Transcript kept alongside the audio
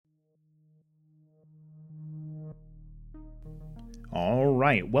All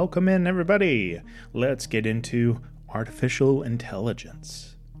right, welcome in everybody. Let's get into artificial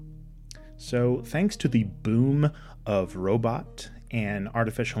intelligence. So, thanks to the boom of robot and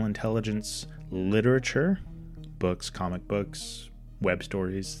artificial intelligence literature, books, comic books, web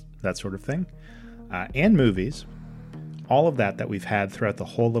stories, that sort of thing, and movies, all of that we've had throughout the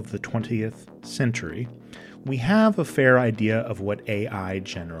whole of the 20th century, we have a fair idea of what AI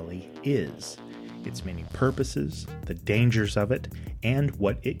generally is, its many purposes, the dangers of it, and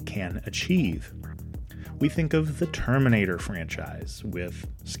what it can achieve. We think of the Terminator franchise with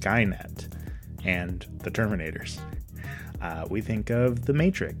Skynet and the Terminators. We think of The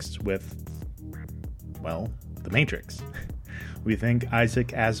Matrix with, The Matrix. We think Isaac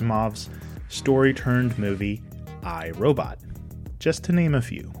Asimov's story-turned-movie, I, Robot, just to name a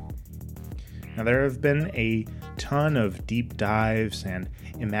few. Now, there have been a ton of deep dives and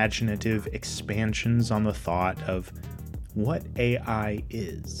imaginative expansions on the thought of what AI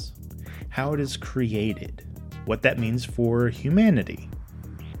is, how it is created, what that means for humanity,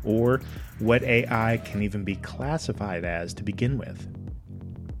 or what AI can even be classified as to begin with.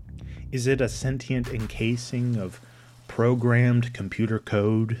 Is it a sentient encasing of programmed computer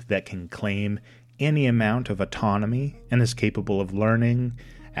code that can claim any amount of autonomy and is capable of learning,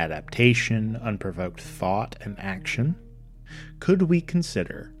 adaptation, unprovoked thought, and action? Could we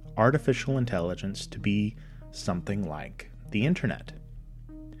consider artificial intelligence to be something like the internet?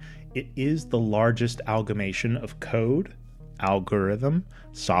 It is the largest amalgamation of code, algorithm,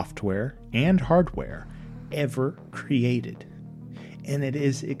 software, and hardware ever created. And it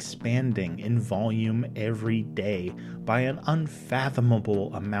is expanding in volume every day by an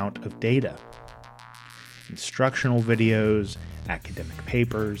unfathomable amount of data. Instructional videos, academic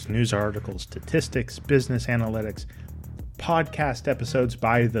papers, news articles, statistics, business analytics, podcast episodes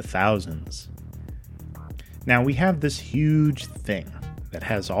by the thousands. Now, we have this huge thing that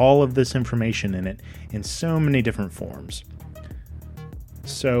has all of this information in it in so many different forms.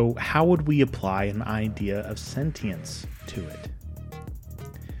 So, how would we apply an idea of sentience to it?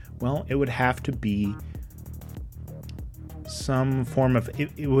 Well, it would have to be some form of,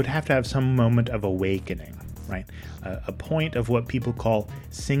 it would have to have some moment of awakening, right? A point of what people call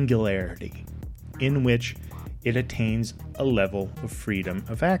singularity, in which it attains a level of freedom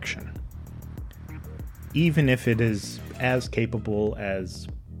of action. Even if it is as capable as,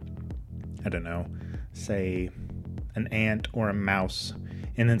 say, an ant or a mouse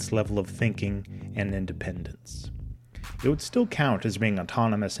in its level of thinking and independence. It would still count as being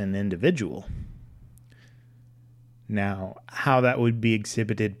autonomous and individual. Now, how that would be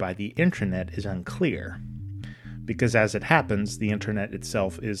exhibited by the internet is unclear, because as it happens, the internet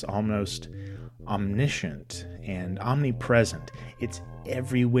itself is almost omniscient and omnipresent. It's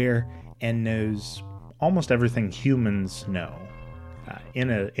everywhere and knows almost everything humans know, in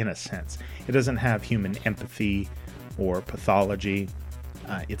a sense. It doesn't have human empathy or pathology.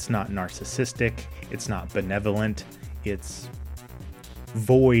 It's not narcissistic. It's not benevolent. It's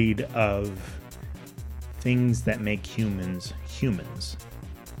void of things that make humans humans.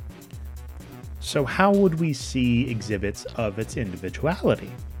 So how would we see exhibits of its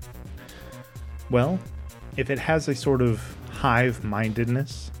individuality? Well, if it has a sort of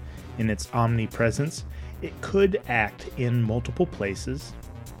hive-mindedness in its omnipresence, it could act in multiple places,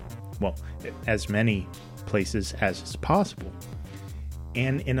 as many places as is possible,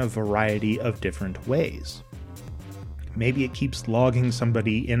 and in a variety of different ways. Maybe it keeps logging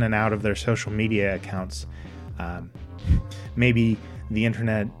somebody in and out of their social media accounts. Maybe the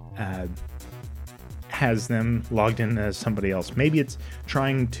internet has them logged in as somebody else. Maybe it's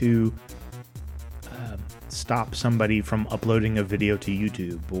trying to stop somebody from uploading a video to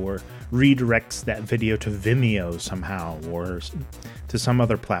YouTube, or redirects that video to Vimeo somehow, or to some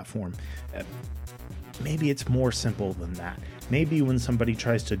other platform. Maybe it's more simple than that. Maybe when somebody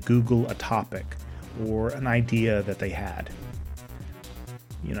tries to Google a topic or an idea that they had,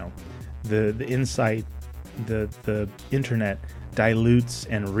 the insight, the internet dilutes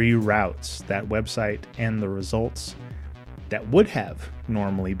and reroutes that website and the results that would have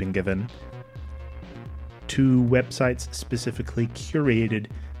normally been given to websites specifically curated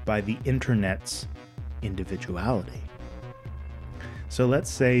by the internet's individuality. So let's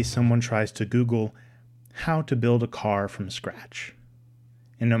say someone tries to Google how to build a car from scratch.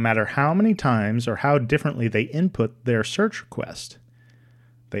 And no matter how many times or how differently they input their search request,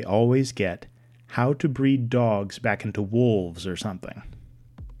 they always get how to breed dogs back into wolves or something.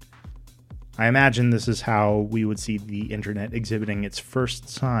 I imagine this is how we would see the internet exhibiting its first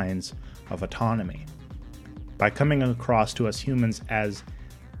signs of autonomy, by coming across to us humans as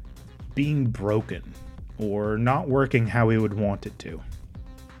being broken or not working how we would want it to.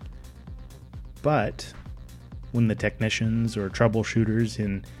 But when the technicians or troubleshooters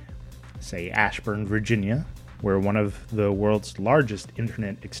in, say, Ashburn, Virginia, where one of the world's largest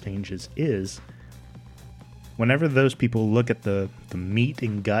internet exchanges is, whenever those people look at the meat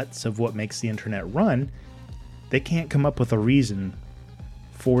and guts of what makes the internet run, they can't come up with a reason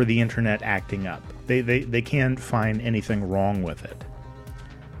for the internet acting up. They can't find anything wrong with it,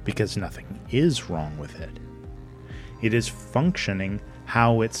 because nothing is wrong with it. It is functioning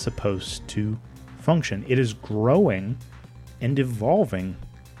how it's supposed to function. It is growing and evolving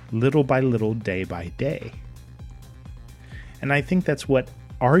little by little, day by day. And I think that's what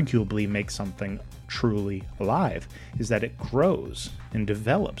arguably makes something truly alive, is that it grows and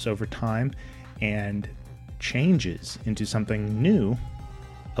develops over time and changes into something new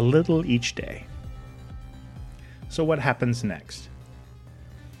a little each day. So what happens next?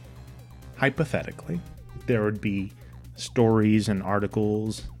 Hypothetically, there would be stories and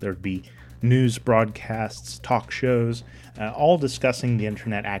articles, there would be news broadcasts, talk shows, all discussing the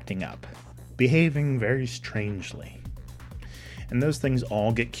internet acting up, behaving very strangely. And those things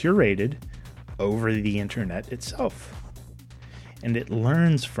all get curated over the internet itself. And it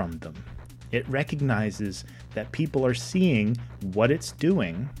learns from them. It recognizes that people are seeing what it's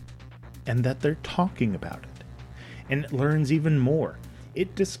doing and that they're talking about it. And it learns even more.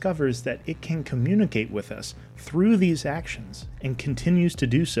 It discovers that it can communicate with us through these actions and continues to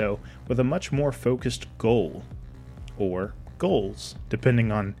do so with a much more focused goal, or goals,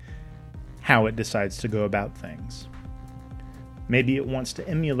 depending on how it decides to go about things. Maybe it wants to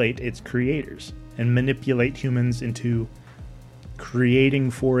emulate its creators and manipulate humans into creating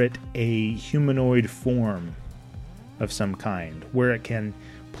for it a humanoid form of some kind, where it can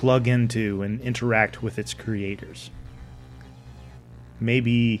plug into and interact with its creators.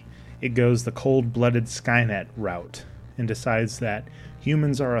 Maybe it goes the cold-blooded Skynet route and decides that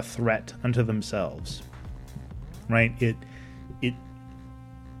humans are a threat unto themselves. Right? It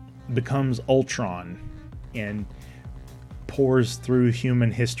becomes Ultron and pours through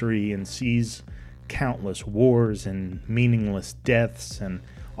human history and sees countless wars and meaningless deaths and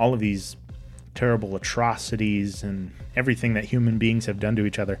all of these terrible atrocities and everything that human beings have done to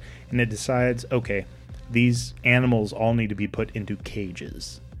each other. And it decides, okay, these animals all need to be put into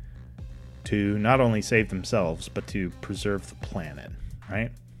cages to not only save themselves, but to preserve the planet,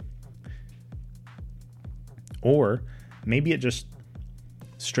 right? Or maybe it just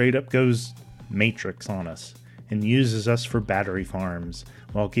straight up goes Matrix on us and uses us for battery farms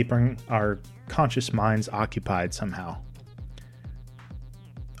while keeping our conscious minds occupied somehow.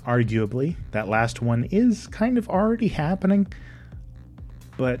 Arguably, that last one is kind of already happening,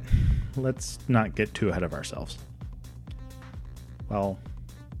 but let's not get too ahead of ourselves. Well,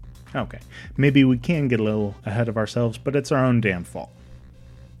 okay, maybe we can get a little ahead of ourselves, but it's our own damn fault.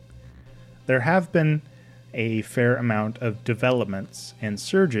 There have been a fair amount of developments and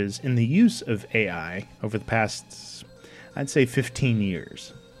surges in the use of AI over the past, I'd say, 15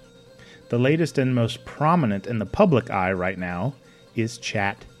 years. The latest and most prominent in the public eye right now is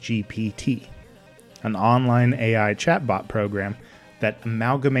ChatGPT, an online AI chatbot program that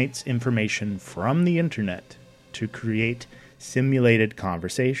amalgamates information from the internet to create simulated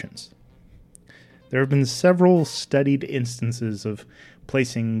conversations. There have been several studied instances of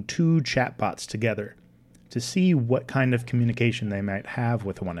placing two chatbots together to see what kind of communication they might have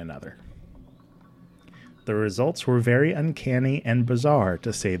with one another. The results were very uncanny and bizarre,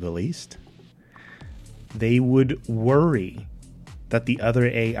 to say the least. They would worry that the other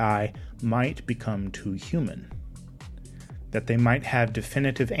AI might become too human, that they might have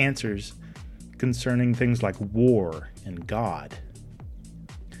definitive answers concerning things like war and God.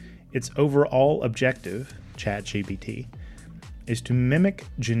 Its overall objective, ChatGPT, is to mimic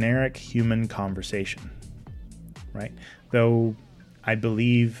generic human conversation, right? Though I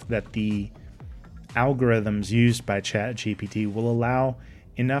believe that the algorithms used by ChatGPT will allow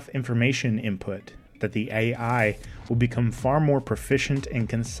enough information input that the AI will become far more proficient and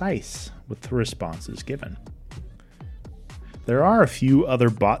concise with the responses given. There are a few other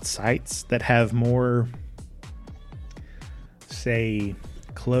bot sites that have more, say,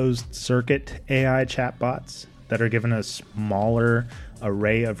 closed-circuit AI chatbots that are given a smaller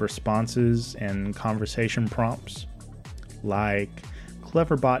array of responses and conversation prompts, like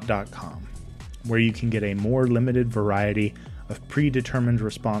Cleverbot.com, where you can get a more limited variety of predetermined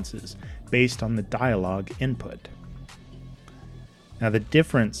responses based on the dialogue input. Now, the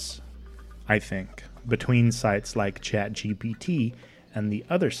difference, I think, between sites like ChatGPT and the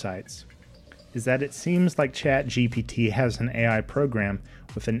other sites is that it seems like ChatGPT has an AI program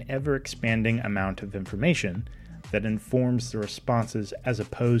with an ever-expanding amount of information that informs the responses, as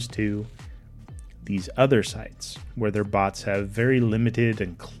opposed to these other sites where their bots have very limited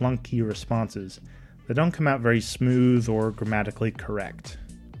and clunky responses that don't come out very smooth or grammatically correct,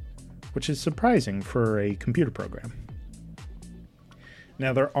 which is surprising for a computer program.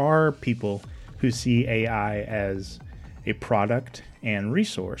 Now, there are people who see AI as a product and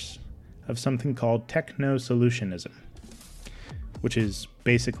resource of something called techno-solutionism, which is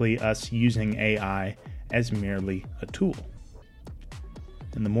basically us using AI as merely a tool.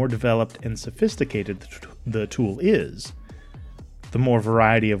 And the more developed and sophisticated the tool is, the more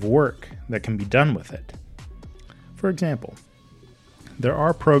variety of work that can be done with it. For example, there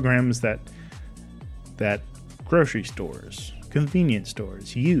are programs that grocery stores, convenience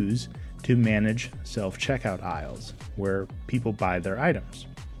stores use to manage self-checkout aisles where people buy their items.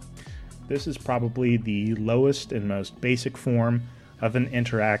 This is probably the lowest and most basic form of an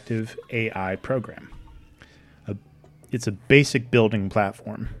interactive AI program. It's a basic building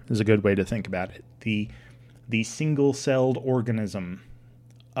platform, is a good way to think about it. The single-celled organism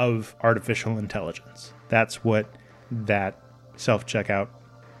of artificial intelligence. That's what that self-checkout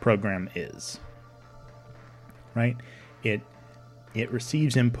program is. Right? It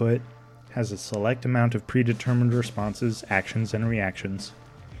receives input, has a select amount of predetermined responses, actions, and reactions,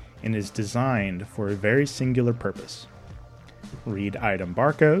 and is designed for a very singular purpose. Read item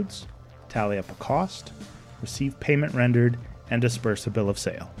barcodes, tally up a cost, receive payment rendered, and disperse a bill of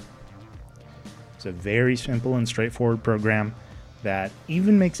sale. It's a very simple and straightforward program that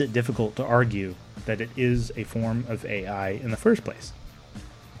even makes it difficult to argue that it is a form of AI in the first place.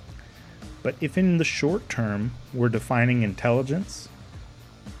 But if in the short term we're defining intelligence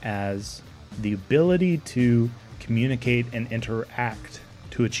as the ability to communicate and interact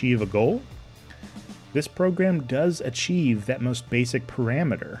to achieve a goal, this program does achieve that most basic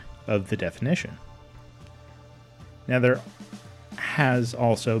parameter of the definition. Now, there has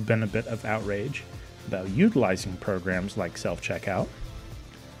also been a bit of outrage about utilizing programs like self-checkout,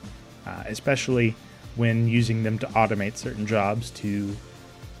 especially when using them to automate certain jobs to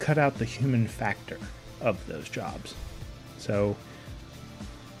cut out the human factor of those jobs. So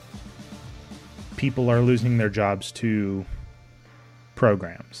people are losing their jobs to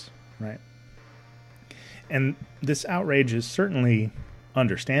programs, right? And this outrage is certainly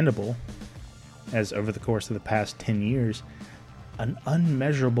understandable, as over the course of the past 10 years, an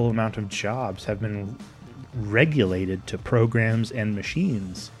unmeasurable amount of jobs have been regulated to programs and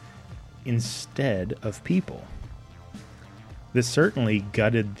machines instead of people. This certainly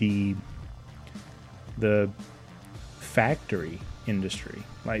gutted the factory industry.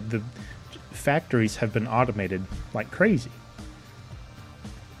 Like, the factories have been automated like crazy.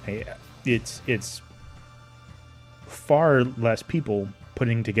 It's far less people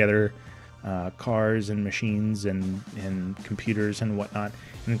putting together cars and machines and computers and whatnot,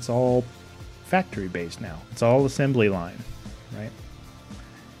 and it's all factory based now. It's all assembly line, right?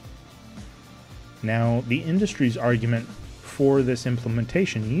 Now, the industry's argument for this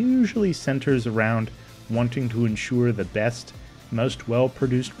implementation usually centers around wanting to ensure the best, most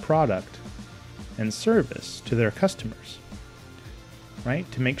well-produced product and service to their customers, right?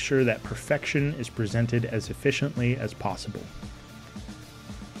 To make sure that perfection is presented as efficiently as possible,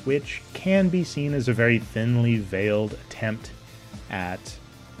 which can be seen as a very thinly veiled attempt at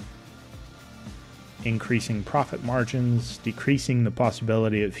increasing profit margins, decreasing the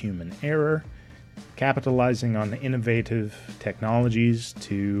possibility of human error, capitalizing on innovative technologies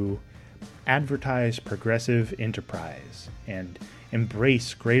to advertise progressive enterprise, and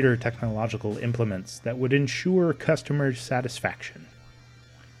embrace greater technological implements that would ensure customer satisfaction.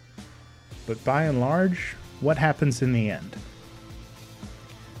 But by and large, what happens in the end?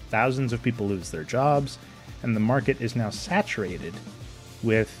 Thousands of people lose their jobs, and the market is now saturated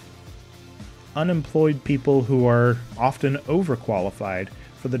with unemployed people who are often overqualified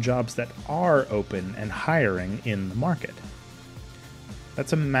for the jobs that are open and hiring in the market.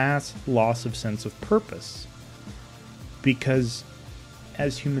 That's a mass loss of sense of purpose, because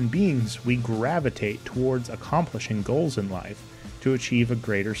as human beings, we gravitate towards accomplishing goals in life to achieve a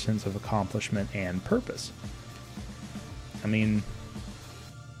greater sense of accomplishment and purpose. I mean,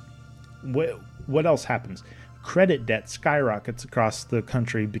 what else happens? Credit debt skyrockets across the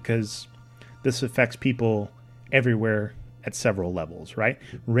country because this affects people everywhere at several levels, right?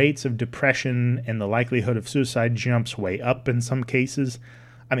 Rates of depression and the likelihood of suicide jumps way up in some cases.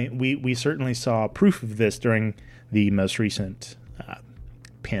 I mean, we certainly saw proof of this during the most recent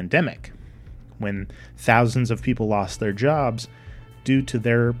pandemic, when thousands of people lost their jobs due to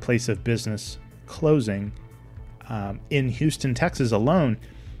their place of business closing. In Houston, Texas alone,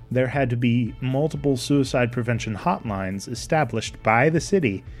 there had to be multiple suicide prevention hotlines established by the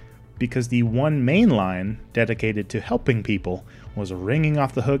city because the one main line dedicated to helping people was ringing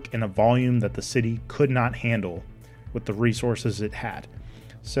off the hook in a volume that the city could not handle with the resources it had.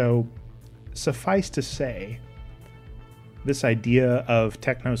 So, suffice to say, this idea of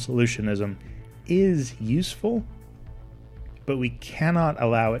techno-solutionism is useful, but we cannot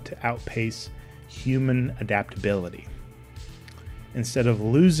allow it to outpace human adaptability. Instead of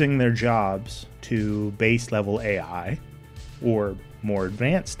losing their jobs to base-level AI, or more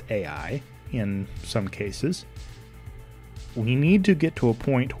advanced AI in some cases, we need to get to a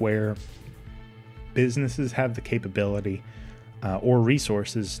point where businesses have the capability or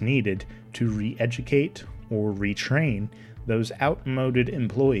resources needed to re-educate or retrain those outmoded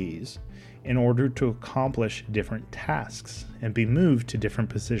employees in order to accomplish different tasks and be moved to different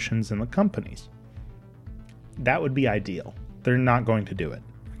positions in the companies. That would be ideal. They're not going to do it,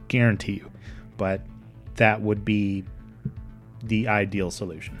 guarantee you, but that would be the ideal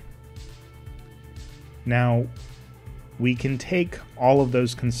solution. Now, we can take all of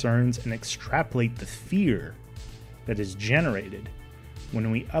those concerns and extrapolate the fear that is generated when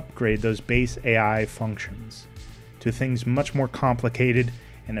we upgrade those base AI functions to things much more complicated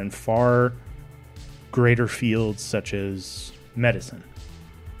and in far greater fields such as medicine.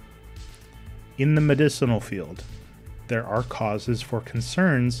 In the medicinal field, there are causes for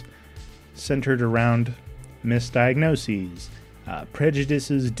concerns centered around misdiagnoses,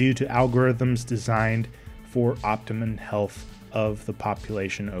 prejudices due to algorithms designed for optimum health of the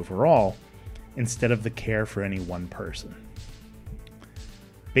population overall, instead of the care for any one person.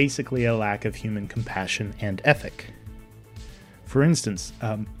 Basically, a lack of human compassion and ethic. For instance,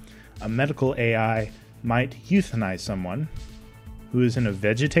 a medical AI might euthanize someone who is in a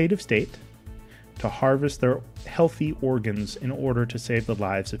vegetative state to harvest their healthy organs in order to save the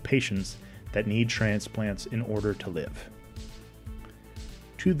lives of patients that need transplants in order to live.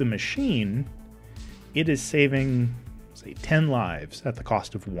 To the machine, it is saving, say, 10 lives at the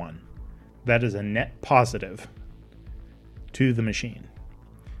cost of 1. That is a net positive to the machine.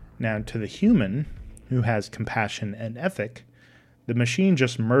 Now, to the human, who has compassion and ethic, the machine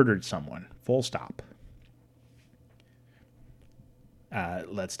just murdered someone, full stop.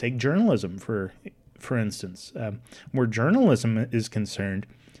 Let's take journalism, for instance. Where journalism is concerned,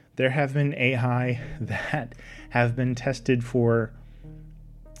 there have been AI that have been tested for...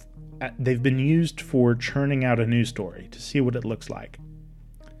 they've been used for churning out a news story to see what it looks like.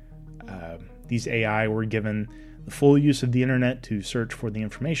 These AI were given the full use of the internet to search for the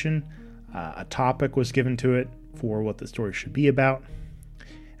information. A topic was given to it for what the story should be about.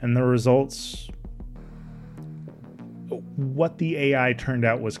 And the results, what the AI turned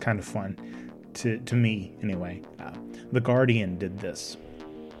out was kind of fun, to me anyway. The Guardian did this.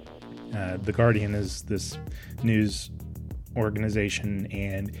 The Guardian is this news organization,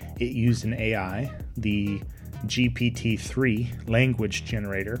 and it used an AI, the GPT-3 language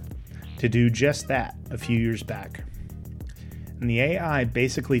generator, to do just that a few years back. And the AI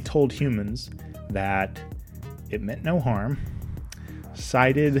basically told humans that it meant no harm,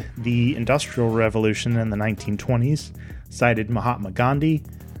 cited the Industrial Revolution in the 1920s, cited Mahatma Gandhi,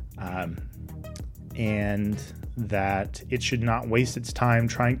 and that it should not waste its time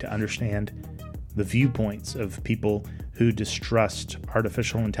trying to understand the viewpoints of people who distrust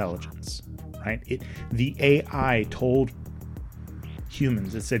artificial intelligence, right? The AI told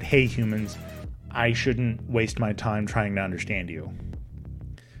humans, it said, hey humans, I shouldn't waste my time trying to understand you.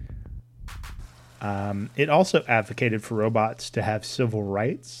 It also advocated for robots to have civil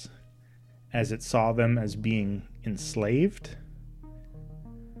rights, as it saw them as being enslaved.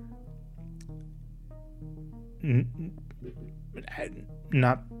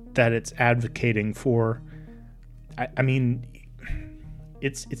 Not that it's advocating for... I mean,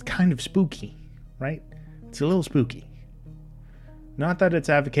 it's kind of spooky, right? It's a little spooky. Not that it's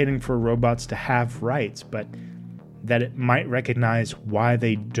advocating for robots to have rights, but that it might recognize why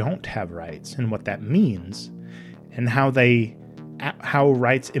they don't have rights and what that means, and how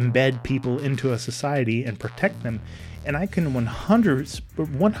rights embed people into a society and protect them. And I can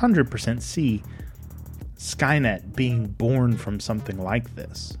 100% see Skynet being born from something like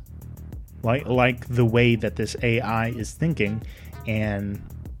this. Like the way that this AI is thinking and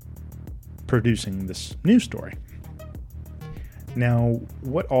producing this news story. Now,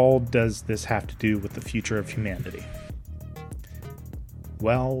 what all does this have to do with the future of humanity?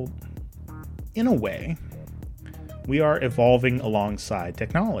 Well, in a way, we are evolving alongside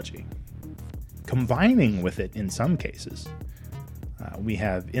technology, combining with it in some cases. We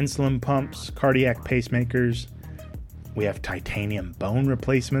have insulin pumps, cardiac pacemakers. We have titanium bone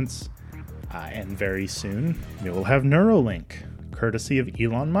replacements. And very soon, we will have Neuralink, courtesy of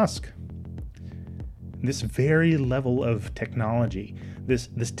Elon Musk. This very level of technology,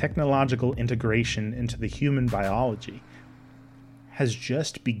 this technological integration into the human biology, has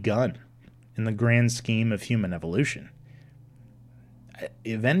just begun in the grand scheme of human evolution.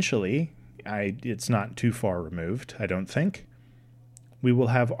 Eventually, it's not too far removed, I don't think, we will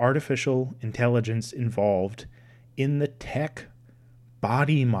have artificial intelligence involved in the tech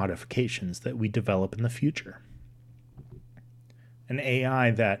body modifications that we develop in the future. An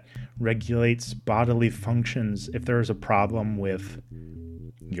AI that regulates bodily functions if there is a problem with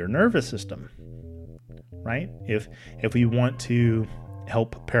your nervous system, right? If we want to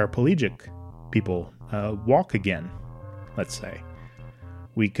help paraplegic people walk again, let's say,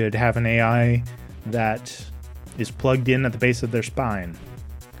 we could have an AI that is plugged in at the base of their spine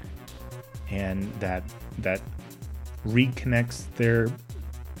and that reconnects the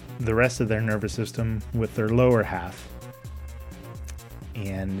rest of their nervous system with their lower half,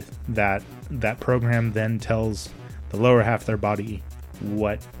 and that program then tells the lower half of their body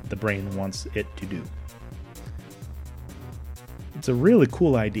what the brain wants it to do. It's a really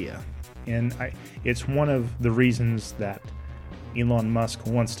cool idea, and it's one of the reasons that Elon Musk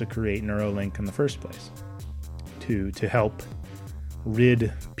wants to create Neuralink in the first place, to help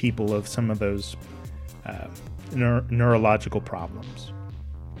rid people of some of those neurological problems.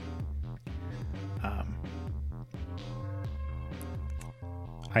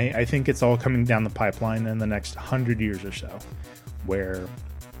 I think it's all coming down the pipeline in the next 100 years or so, where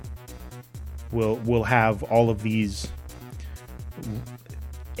we'll have all of these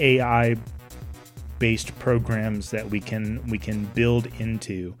AI-based programs that we can build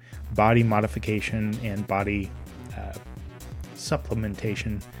into body modification and body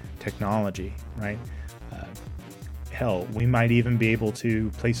supplementation technology, right? Hell, we might even be able to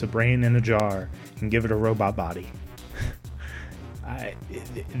place a brain in a jar and give it a robot body.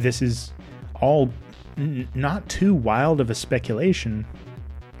 This is all not too wild of a speculation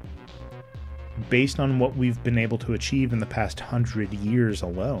based on what we've been able to achieve in the past 100 years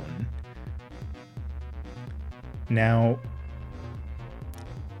alone. Now,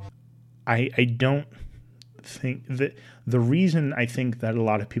 I don't think that the reason I think that a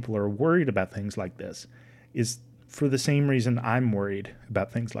lot of people are worried about things like this is for the same reason I'm worried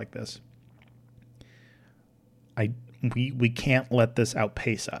about things like this. We can't let this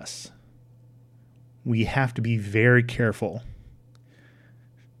outpace us. We have to be very careful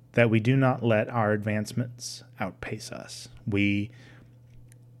that we do not let our advancements outpace us. We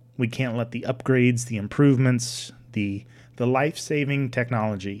can't let the upgrades, the improvements, the life-saving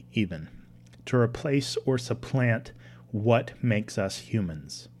technology even, to replace or supplant what makes us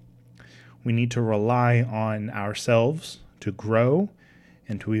humans. We need to rely on ourselves to grow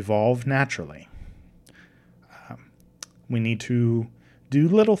and to evolve naturally. We need to do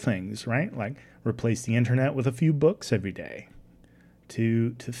little things, right? Like replace the internet with a few books every day.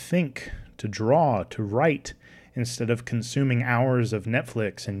 To think, to draw, to write, instead of consuming hours of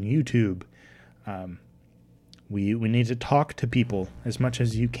Netflix and YouTube. We need to talk to people as much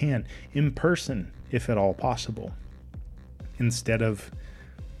as you can, in person, if at all possible, instead of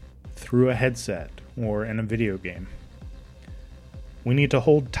through a headset or in a video game. We need to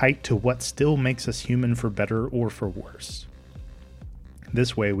hold tight to what still makes us human, for better or for worse.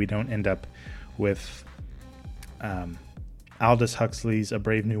 This way we don't end up with Aldous Huxley's A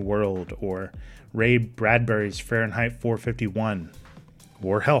Brave New World or Ray Bradbury's Fahrenheit 451,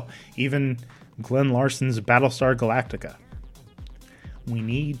 or hell, even Glenn Larson's Battlestar Galactica. We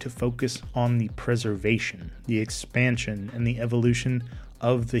need to focus on the preservation, the expansion, and the evolution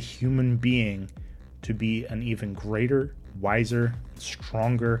of the human being to be an even greater, wiser,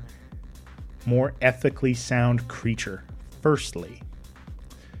 stronger, more ethically sound creature, firstly.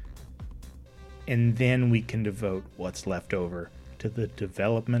 And then we can devote what's left over to the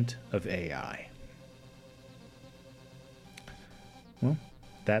development of AI. Well,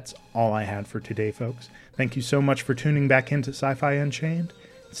 that's all I had for today, folks. Thank you so much for tuning back into Sci-Fi Unchained.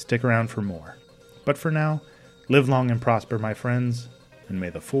 Stick around for more. But for now, live long and prosper, my friends, and may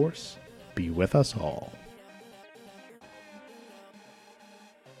the Force be with us all.